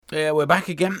Yeah, we're back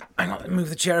again. Hang on, move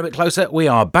the chair a bit closer. We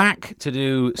are back to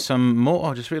do some more.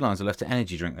 I just realised I left an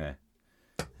energy drink there.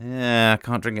 Yeah, I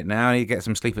can't drink it now. I need to get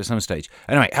some sleep at some stage.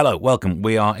 Anyway, hello, welcome.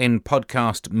 We are in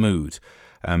podcast mood.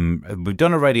 We've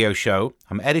done a radio show.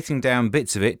 I'm editing down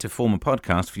bits of it to form a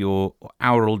podcast for your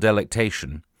oral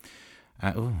delectation.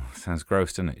 Sounds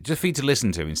gross, doesn't it? Just for you to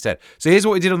listen to instead. So here's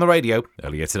what we did on the radio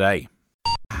earlier today.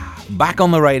 Back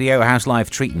on the radio, how's life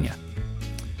treating you?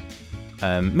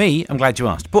 Me, I'm glad you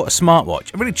asked. Bought a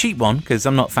smartwatch. A really cheap one, because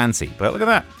I'm not fancy. But look at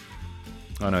that.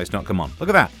 Oh, no, it's not. Come on. Look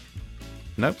at that.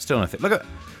 Nope, still nothing. Look at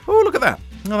that.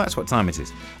 Oh, that's what time it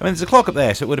is. I mean, there's a clock up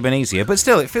there, so it would have been easier. But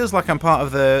still, it feels like I'm part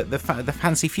of the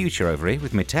fancy future over here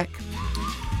with my tech.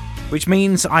 Which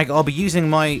means I'll be using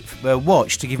my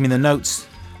watch to give me the notes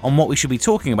on what we should be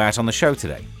talking about on the show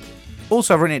today.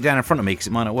 Also, I've written it down in front of me because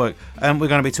it might not work. We're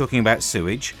going to be talking about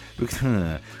sewage. We're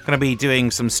going to be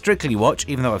doing some Strictly Watch,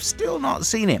 even though I've still not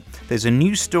seen it. There's a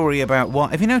new story about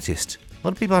what... Have you noticed? A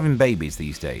lot of people having babies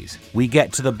these days. We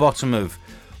get to the bottom of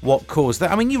what caused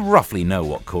that. I mean, you roughly know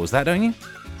what caused that, don't you?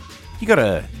 You got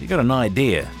an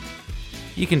idea.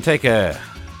 You can take a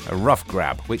rough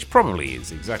grab, which probably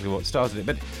is exactly what started it.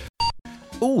 But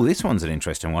this one's an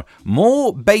interesting one.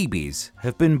 More babies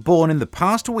have been born in the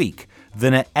past week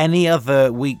than at any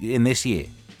other week in this year.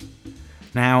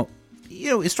 Now,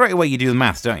 straight away you do the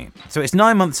maths, don't you? So it's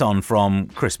 9 months on from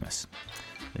Christmas.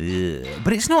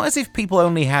 But it's not as if people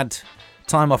only had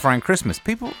time off around Christmas.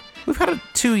 We've had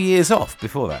 2 years off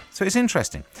before that. So it's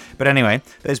interesting. But anyway,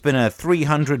 there's been a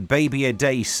 300 baby a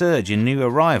day surge in new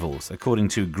arrivals, according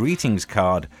to greetings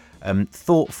card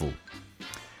Thoughtful.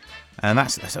 And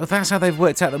that's how they've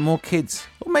worked out that more kids,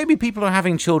 or maybe people are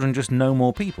having children, just know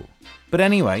more people. But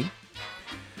anyway,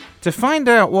 to find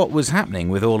out what was happening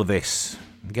with all of this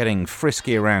getting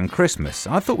frisky around Christmas,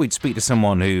 I thought we'd speak to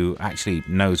someone who actually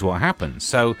knows what happened.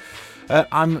 So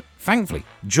I'm thankfully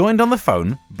joined on the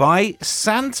phone by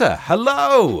Santa.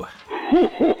 Hello!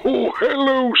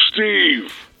 Hello,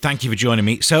 Steve. Thank you for joining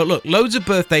me. So look, loads of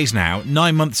birthdays now,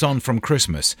 9 months on from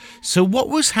Christmas. So what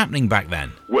was happening back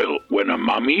then? Well, when a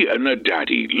mummy and a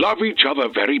daddy love each other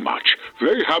very much,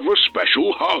 they have a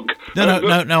special hug.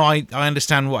 No, I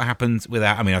understand what happens with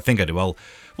that. I mean, I think I do.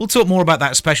 We'll talk more about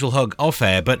that special hug off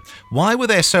air, but why were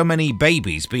there so many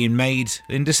babies being made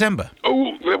in December?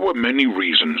 Oh, there were many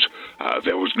reasons.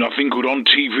 There was nothing good on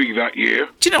TV that year.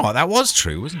 Do you know what? That was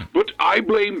true, wasn't it? But I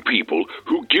blame people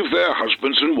who give their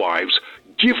husbands and wives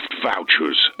gift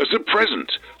vouchers as a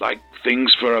present, like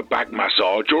things for a back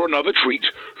massage or another treat.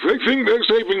 They think they're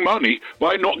saving money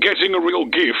by not getting a real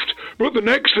gift, but the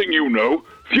next thing you know,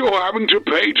 you're having to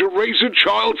pay to raise a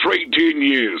child for 18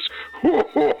 years. Ho,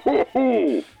 ho, ho,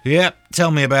 ho. Yeah,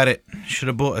 tell me about it. Should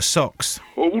have bought her socks.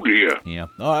 Oh dear. Yeah.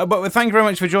 But thank you very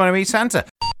much for joining me, Santa.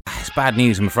 It's bad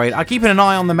news, I'm afraid. I'm keeping an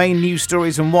eye on the main news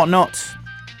stories and whatnot.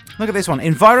 Look at this one.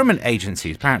 Environment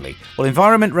agencies, apparently. Well,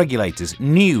 environment regulators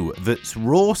knew that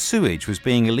raw sewage was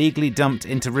being illegally dumped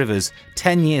into rivers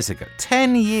 10 years ago.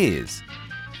 10 years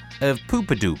of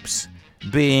poopadoops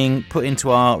being put into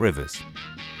our rivers.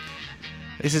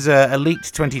 This is a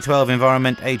leaked 2012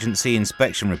 Environment Agency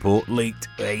inspection report,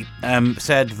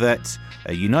 said that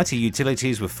United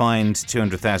Utilities were fined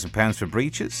 £200,000 for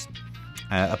breaches.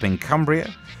 Up in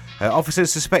Cumbria,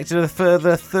 officers suspected a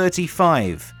further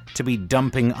 35 to be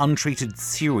dumping untreated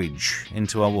sewage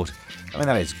into our water. I mean,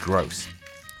 that is gross.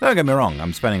 Don't get me wrong,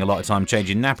 I'm spending a lot of time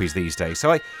changing nappies these days,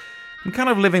 so I'm kind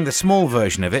of living the small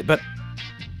version of it, but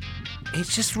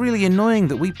it's just really annoying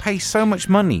that we pay so much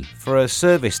money for a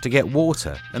service to get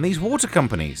water, and these water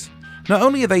companies, not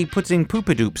only are they putting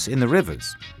poopadoops in the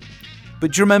rivers,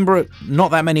 but do you remember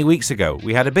not that many weeks ago,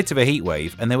 we had a bit of a heat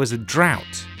wave and there was a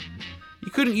drought.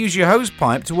 You couldn't use your hose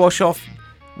pipe to wash off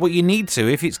what you need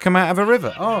to if it's come out of a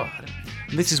river.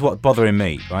 This is what's bothering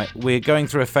me, right? We're going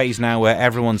through a phase now where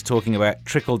everyone's talking about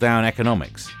trickle-down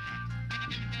economics.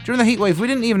 During the heatwave, we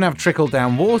didn't even have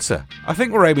trickle-down water. I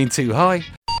think we're aiming too high.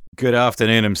 Good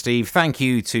afternoon, I'm Steve. Thank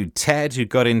you to Ted, who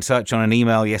got in touch on an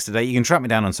email yesterday. You can track me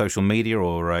down on social media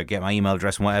or get my email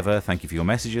address and whatever. Thank you for your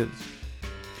messages.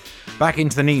 Back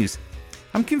into the news.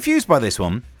 I'm confused by this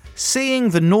one. Seeing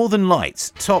the Northern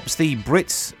Lights tops the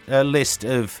Brits list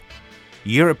of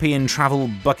European travel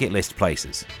bucket list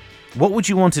places. What would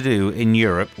you want to do in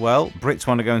Europe? Well, Brits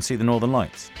want to go and see the Northern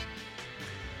Lights.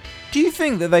 Do you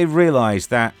think that they realise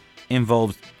that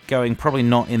involves going probably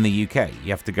not in the UK? You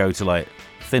have to go to like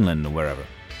Finland or wherever.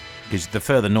 Because the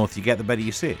further north you get, the better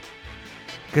you see it.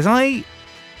 Because I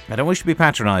don't wish to be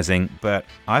patronising, but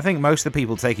I think most of the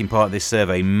people taking part in this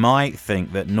survey might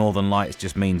think that Northern Lights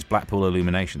just means Blackpool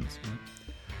Illuminations.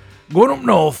 Going up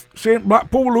north, seeing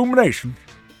Blackpool Illuminations.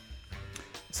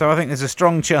 So I think there's a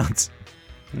strong chance.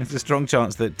 There's a strong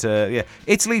chance that,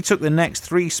 Italy took the next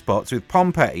 3 spots with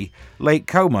Pompeii, Lake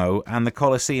Como, and the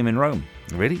Colosseum in Rome.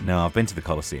 Really? No, I've been to the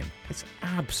Colosseum. It's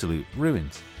absolute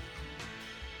ruins.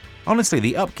 Honestly,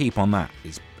 the upkeep on that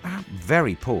is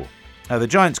very poor. The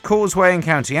Giant's Causeway in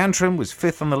County Antrim was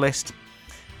 5th on the list,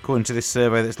 according to this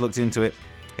survey that's looked into it.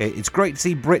 It's great to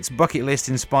see Brits' bucket list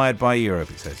inspired by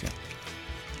Europe, it says, yeah.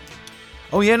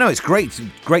 Oh, yeah, no, it's great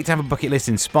to have a bucket list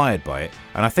inspired by it.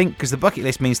 And I think, because the bucket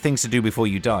list means things to do before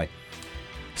you die.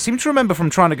 I seem to remember from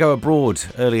trying to go abroad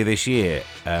earlier this year,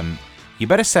 you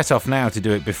better set off now to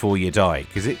do it before you die,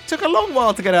 because it took a long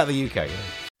while to get out of the UK.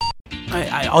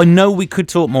 I know we could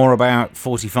talk more about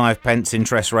 45 pence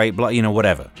interest rate,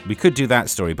 whatever. We could do that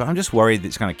story, but I'm just worried that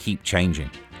it's going to keep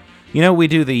changing. We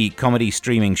do the comedy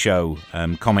streaming show,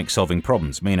 Comic Solving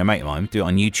Problems. Me and a mate of mine do it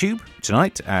on YouTube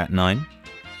tonight at 9.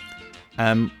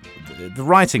 The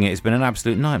writing it has been an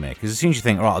absolute nightmare, because as soon as you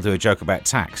think, all right, I'll do a joke about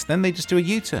tax, then they just do a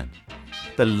U-turn.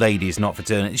 The lady's not for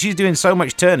turning. She's doing so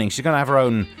much turning, she's going to have her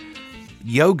own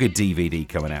yoga DVD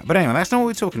coming out. But anyway, that's not what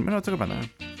we're talking about. We're not talking about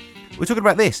that. We're talking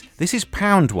about this. This is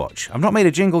Pound Watch. I've not made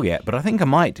a jingle yet, but I think I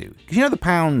might do. Because the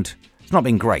pound, it's not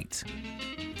been great.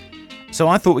 So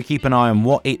I thought we'd keep an eye on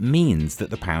what it means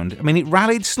that the pound... it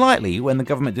rallied slightly when the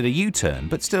government did a U-turn,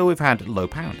 but still we've had a low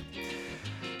pound.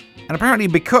 And apparently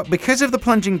because of the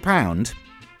plunging pound,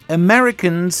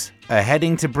 Americans are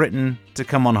heading to Britain to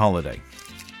come on holiday.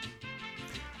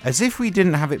 As if we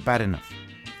didn't have it bad enough.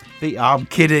 I'm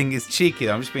kidding, it's cheeky.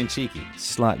 I'm just being cheeky.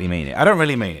 Slightly mean it. I don't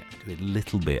really mean it. I do it a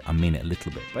little bit. I mean it a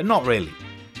little bit, but not really.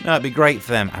 No, it'd be great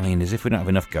for them. As if we don't have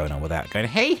enough going on without going,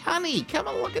 hey, honey, come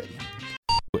and look at it.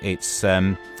 It's,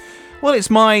 it's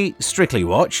my Strictly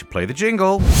Watch. Play the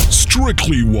jingle.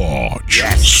 Strictly Watch.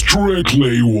 Yes.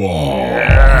 Strictly Watch.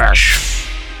 Yes.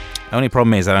 The only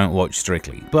problem is I don't watch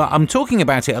Strictly. But I'm talking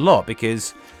about it a lot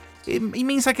because it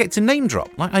means I get to name drop.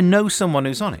 Like, I know someone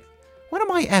who's on it. When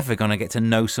am I ever going to get to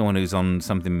know someone who's on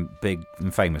something big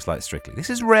and famous like Strictly? This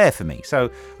is rare for me.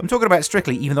 So I'm talking about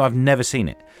Strictly even though I've never seen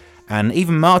it. And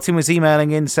even Martin was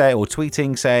emailing in or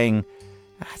tweeting saying,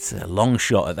 that's a long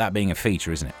shot at that being a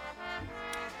feature, isn't it?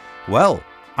 Well,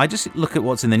 I just look at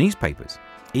what's in the newspapers.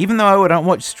 Even though I don't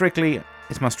watch Strictly,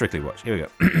 it's my Strictly Watch. Here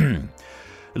we go.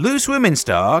 Loose Women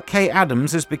star Kay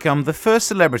Adams has become the first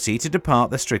celebrity to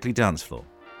depart the Strictly dance floor.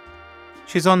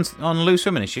 She's on Loose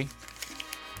Women, is she?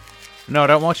 No, I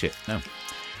don't watch it. No.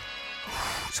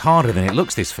 It's harder than it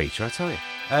looks, this feature, I tell you.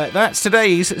 That's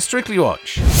today's Strictly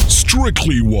Watch.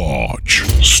 Strictly Watch.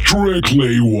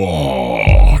 Strictly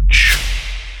Watch.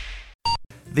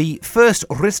 The first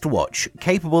wristwatch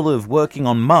capable of working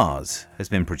on Mars has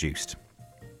been produced.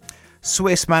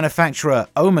 Swiss manufacturer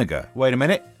Omega. Wait a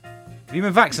minute. Have you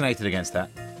been vaccinated against that?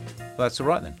 Well, that's all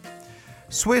right then.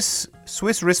 Swiss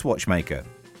wristwatch maker.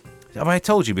 Have I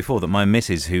told you before that my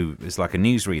missus, who is like a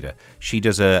newsreader, she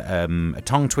does a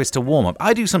tongue twister warm-up.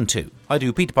 I do some too. I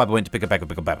do Peter Piper went to pick a peck of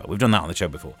pickle pepper. We've done that on the show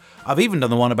before. I've even done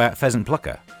the one about pheasant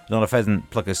plucker. Not a pheasant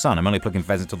plucker's son. I'm only plucking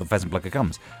pheasants till the pheasant plucker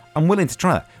comes. I'm willing to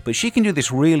try that. But she can do this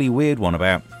really weird one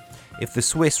about if the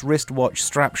Swiss wristwatch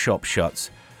strap shop shuts,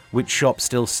 which shop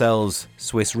still sells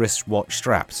Swiss wristwatch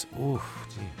straps? Ooh,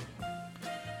 gee.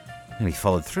 Nearly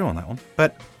followed through on that one.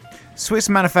 But Swiss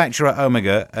manufacturer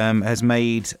Omega has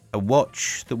made a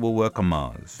watch that will work on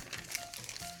Mars.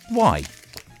 Why?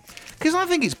 Because I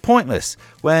think it's pointless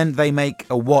when they make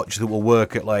a watch that will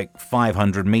work at like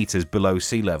 500 meters below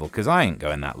sea level, because I ain't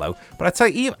going that low. But I tell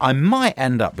you, I might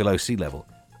end up below sea level.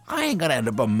 I ain't going to end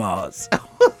up on Mars.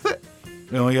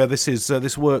 Oh yeah,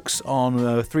 this works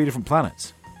on 3 different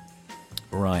planets.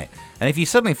 Right. And if you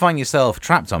suddenly find yourself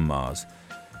trapped on Mars,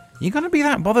 you're going to be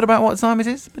that bothered about what time it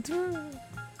is? But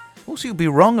also, you'll be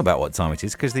wrong about what time it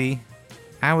is because the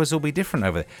hours will be different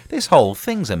over there. This whole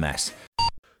thing's a mess.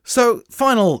 So,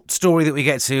 final story that we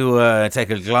get to take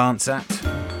a glance at.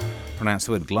 Pronounced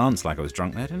the word glance like I was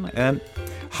drunk there, didn't I?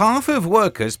 Half of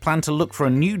workers plan to look for a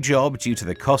new job due to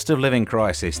the cost of living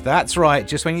crisis. That's right,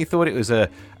 just when you thought it was an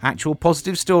actual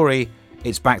positive story,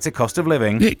 it's back to cost of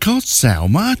living. It costs how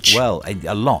much? Well,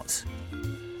 a lot.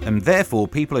 And therefore,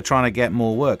 people are trying to get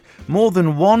more work. More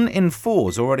than 1 in 4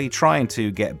 is already trying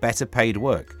to get better paid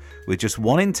work, with just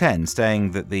 1 in 10 saying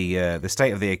that the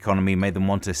state of the economy made them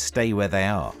want to stay where they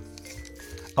are.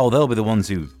 Oh, they'll be the ones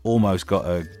who almost got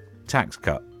a tax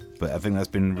cut, but I think that's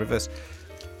been reversed.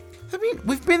 I mean,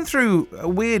 we've been through a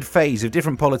weird phase of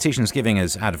different politicians giving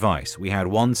us advice. We had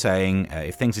one saying,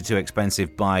 if things are too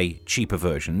expensive, buy cheaper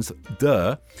versions.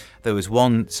 There was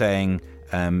one saying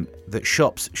that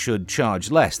shops should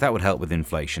charge less. That would help with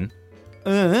inflation.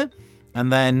 And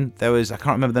then there was, I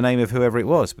can't remember the name of whoever it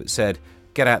was, but said,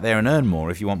 get out there and earn more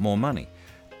if you want more money.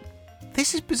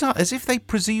 This is bizarre, as if they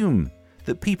presume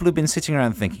that people have been sitting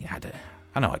around thinking,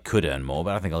 I know I could earn more,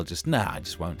 but I think I just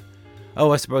won't.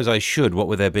 Oh, I suppose I should, what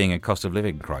with there being a cost of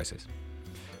living crisis.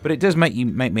 But it does make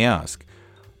me ask,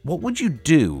 what would you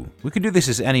do? We could do this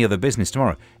as any other business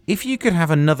tomorrow. If you could have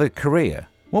another career,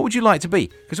 what would you like to be?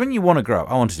 Because when you want to grow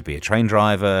up, I wanted to be a train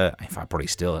driver. In fact, I probably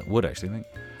still would actually think.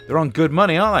 They're on good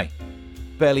money, aren't they?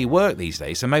 Barely work these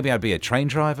days, so maybe I'd be a train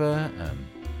driver.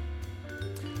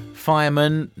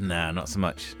 Fireman? No, not so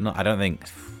much. I don't think.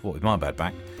 What with my bad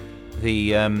back?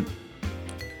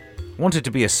 Wanted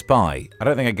to be a spy. I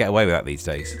don't think I'd get away with that these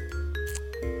days.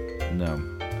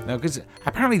 No, because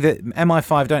apparently the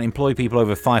MI5 don't employ people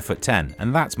over 5'10",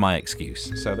 and that's my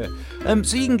excuse. So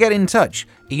you can get in touch.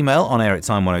 Email on air at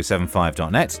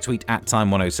time1075.net, tweet at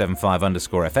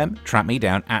time1075_FM, track me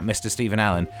down at Mr. Stephen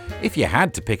Allen. If you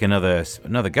had to pick another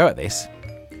go at this,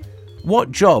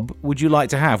 what job would you like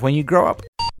to have when you grow up?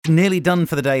 Nearly done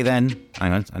for the day then.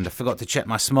 Hang on, and I forgot to check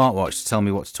my smartwatch to tell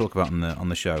me what to talk about on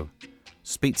the show.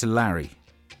 Speak to Larry.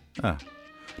 Oh.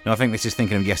 No, I think this is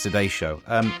thinking of yesterday's show.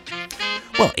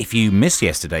 Well, if you missed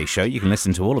yesterday's show, you can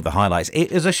listen to all of the highlights.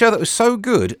 It is a show that was so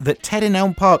good that Ted in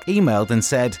Elm Park emailed and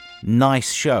said,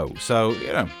 nice show. So,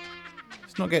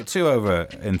 let's not get too over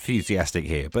enthusiastic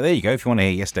here. But there you go, if you want to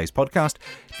hear yesterday's podcast.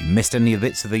 If you missed any of the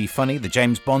bits of the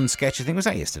James Bond sketch, I think, was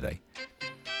that yesterday?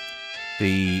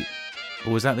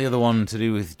 Or was that the other one to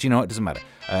do with... Do you know what? It doesn't matter.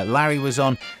 Larry was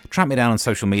on. Track me down on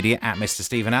social media at Mr.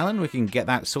 Stephen Allen. We can get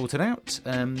that sorted out.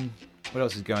 What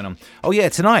else is going on? Oh, yeah,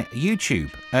 tonight,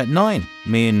 YouTube at 9.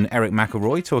 Me and Eric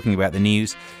McElroy talking about the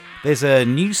news. There's a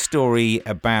news story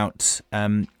about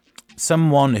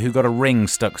someone who got a ring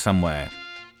stuck somewhere.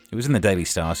 It was in the Daily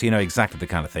Star, so you know exactly the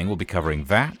kind of thing. We'll be covering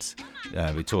that.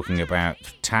 We're talking about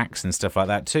tax and stuff like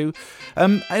that too.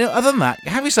 Other than that,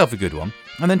 have yourself a good one.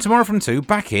 And then tomorrow from 2,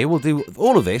 back here, we'll do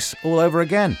all of this all over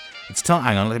again. It's time.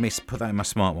 Hang on, let me put that in my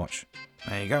smartwatch.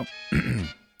 There you go. It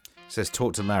says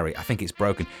talk to Larry. I think it's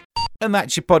broken. And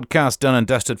that's your podcast done and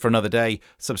dusted for another day.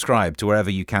 Subscribe to wherever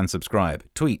you can subscribe.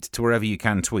 Tweet to wherever you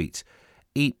can tweet.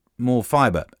 Eat more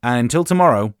fibre. And until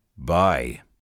tomorrow, bye.